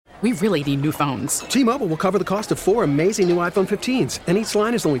We really need new phones. T-Mobile will cover the cost of 4 amazing new iPhone 15s, and each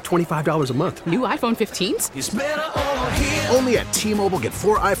line is only $25 a month. New iPhone 15s? It's better over here. Only at T-Mobile, get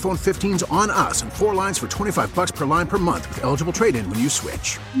 4 iPhone 15s on us and 4 lines for $25 per line per month with eligible trade-in when you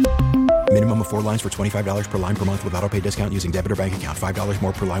switch. Minimum of 4 lines for $25 per line per month with autopay discount using debit or bank account. $5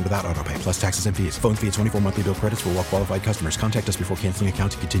 more per line without autopay, plus taxes and fees. Phone fee at 24 monthly bill credits for well-qualified customers. Contact us before canceling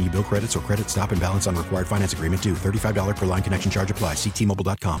account to continue bill credits or credit stop and balance on required finance agreement due. $35 per line connection charge applies. See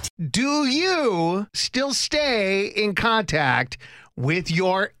T-Mobile.com. Do you still stay in contact with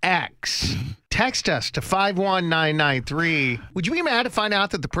your ex? Text us to 51993. Would you be mad to find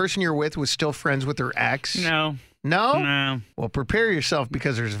out that the person you're with was still friends with their ex? No. No? No. Well, prepare yourself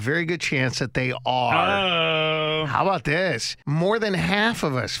because there's a very good chance that they are. Oh. How about this? More than half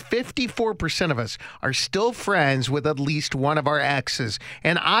of us, 54% of us, are still friends with at least one of our exes.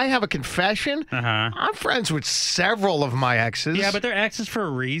 And I have a confession. I'm friends with several of my exes. Yeah, but they're exes for a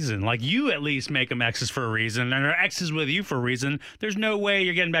reason. Like, you at least make them exes for a reason, and they're exes with you for a reason. There's no way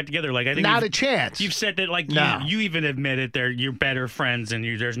you're getting back together. Like, I think not a chance. You've said that, like, No. you even admitted you're better friends and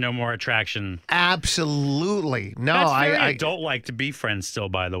there's no more attraction. Absolutely. No, That's very I adult-like to be friends still,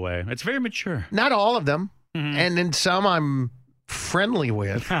 by the way. It's very mature. not all of them. And then some I'm friendly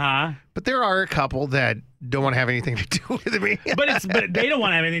with. But there are a couple that don't want to have anything to do with me. But they don't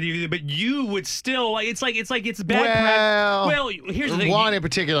want to have anything to do with it. But you would still it's bad Well, practice. Well, here's the thing. One in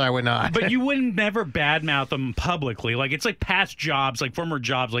particular I would not. But you wouldn't never badmouth them publicly. Like, it's like past jobs, like former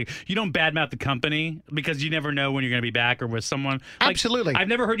jobs. Like, you don't badmouth the company because you never know when you're going to be back or with someone. Like, Absolutely. I've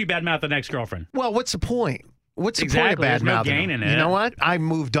never heard you badmouth an ex-girlfriend. Well, what's the point? What's the Exactly. point of bad There's no mouthing gain them? in it. You know what? I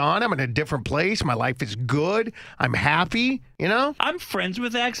moved on. I'm in a different place. My life is good. I'm happy. You know? I'm friends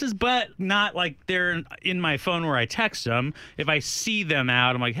with exes, but not like they're in my phone where I text them. If I see them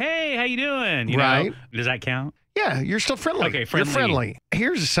out, I'm like, hey, how you doing? You Right. know? Does that count? Yeah, you're still friendly. Okay, You're friendly. friendly.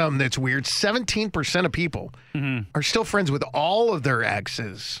 Here's something that's weird. 17% of people are still friends with all of their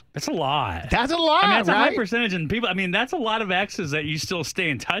exes. That's a lot. That's a lot, I mean, that's a right? high percentage, and people. I mean, that's a lot of exes that you still stay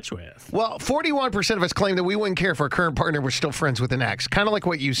in touch with. Well, 41% of us claim that we wouldn't care if our current partner was still friends with an ex. Kind of like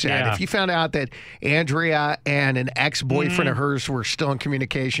what you said. Yeah. If you found out that Andrea and an ex-boyfriend of hers were still in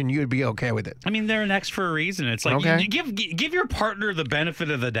communication, you would be okay with it. I mean, they're an ex for a reason. It's like Okay. you give your partner the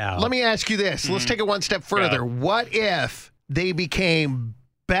benefit of the doubt. Let me ask you this. Let's take it one step further. What if they became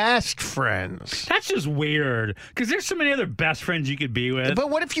best friends? That's just weird because there's so many other best friends you could be with. But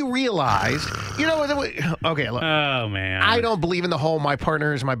what if you realized, you know, okay, look, Oh man, I don't believe in the whole my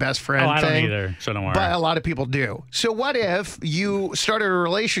partner is my best friend I thing. don't either. So don't worry. But a lot of people do. So what if you started a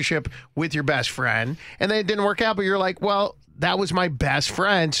relationship with your best friend and then it didn't work out, but you're like, well, that was my best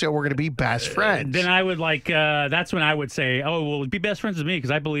friend, so we're going to be best friends. Then I would like. That's when I would say, "Oh, well, be best friends with me," because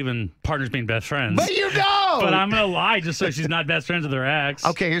I believe in partners being best friends. But you don't. But I'm gonna lie just so she's not best friends with her ex.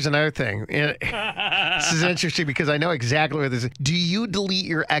 Okay, here's another thing. This is interesting because I know exactly what this is. Do you delete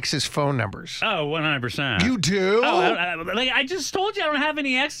your ex's phone numbers? Oh, 100%. You do? Oh, I just told you I don't have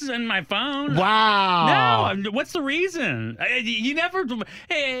any exes in my phone. Wow. No, what's the reason? You never.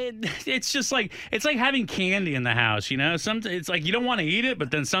 It's just like it's like having candy in the house. You know, it's like you don't want to eat it,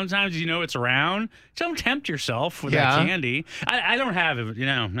 but then sometimes you know it's around. Don't tempt yourself with that candy. I don't have it. You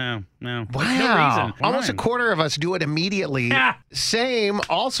know, no. Wow. No reason. Almost a Why? quarter of us do it immediately. Yeah. Same.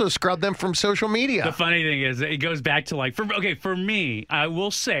 Also scrub them from social media. The funny thing is, it goes back to like, for me, I will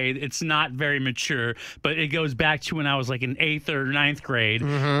say it's not very mature, but it goes back to when I was like in 8th or 9th grade,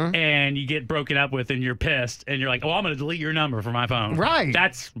 and you get broken up with, and you're pissed, and you're like, oh, I'm going to delete your number from my phone. Right.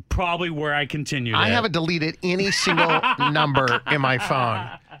 That's probably where I continued. I haven't deleted any single number in my phone.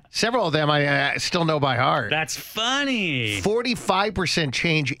 Several of them I still know by heart. That's funny. 45%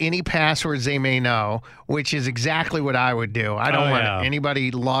 change any passwords they may know, which is exactly what I would do. I don't want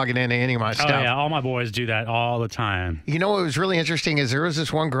anybody logging into any of my stuff. Oh, yeah. All my boys do that all the time. You know what was really interesting is there was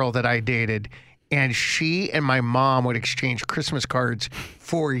this one girl that I dated, and she and my mom would exchange Christmas cards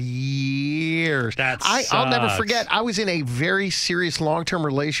for years. I'll never forget. I was in a very serious long-term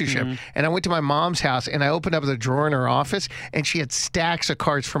relationship, and I went to my mom's house, and I opened up the drawer in her office, and she had stacks of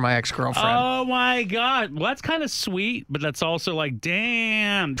cards for my ex-girlfriend. Oh, my God. Well, that's kind of sweet, but that's also like,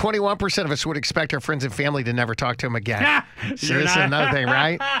 damn. 21% of us would expect our friends and family to never talk to them again. So this is another thing,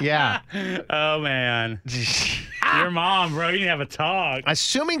 right? Yeah. Oh, man. Your mom, bro. You didn't have a talk.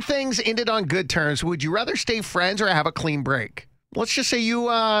 Assuming things ended on good terms, would you rather stay friends or have a clean break? Let's just say you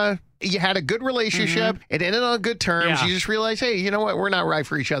had a good relationship. It ended on good terms. Yeah. You just realized, hey, you know what? We're not right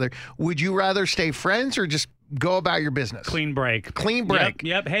for each other. Would you rather stay friends or just go about your business? Clean break. Clean break.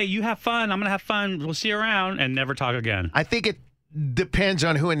 Yep. Hey, you have fun. I'm going to have fun. We'll see you around and never talk again. I think depends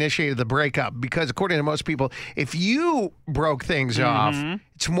on who initiated the breakup, because according to most people, if you broke things off,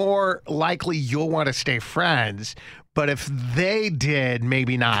 it's more likely you'll want to stay friends. But if they did,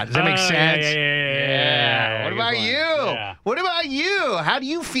 maybe not. Does that make sense? Yeah. What about you? Yeah. What about you? How do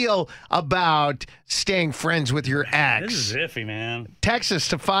you feel about staying friends with your ex? This is iffy, man. Text us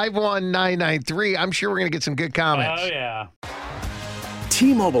to 51993. I'm sure we're going to get some good comments. Oh, yeah.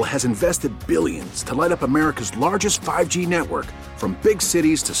 T-Mobile has invested billions to light up America's largest 5G network, from big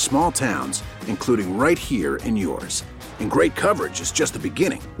cities to small towns, including right here in yours. And great coverage is just the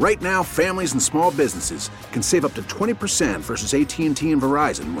beginning. Right now, families and small businesses can save up to 20% versus AT&T and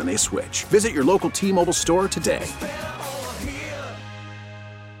Verizon when they switch. Visit your local T-Mobile store today.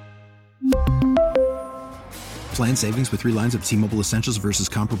 Plan savings with 3 lines of T-Mobile Essentials versus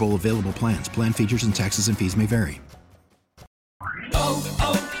comparable available plans. Plan features and taxes and fees may vary.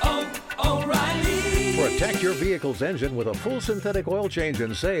 Protect your vehicle's engine with a full synthetic oil change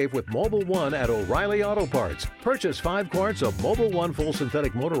and save with Mobil 1 at O'Reilly Auto Parts. Purchase 5 quarts of Mobil 1 full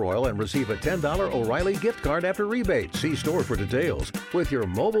synthetic motor oil and receive a $10 O'Reilly gift card after rebate. See store for details. With your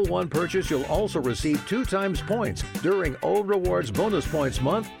Mobil 1 purchase, you'll also receive 2 times points during O Rewards Bonus Points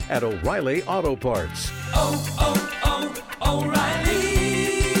Month at O'Reilly Auto Parts. O'Reilly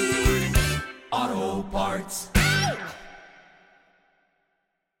Auto Parts.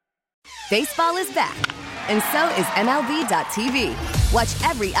 Baseball is back, and so is MLB.tv. Watch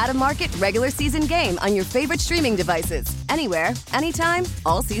every out-of-market regular season game on your favorite streaming devices, anywhere, anytime,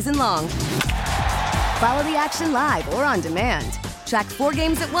 all season long. Follow the action live or on demand. Track 4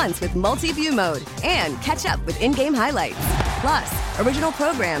 games at once with multi-view mode and catch up with in-game highlights. Plus, original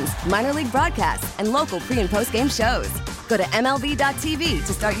programs, minor league broadcasts, and local pre- and post-game shows. Go to MLB.tv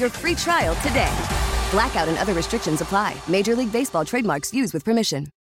to start your free trial today. Blackout and other restrictions apply. Major League Baseball trademarks used with permission.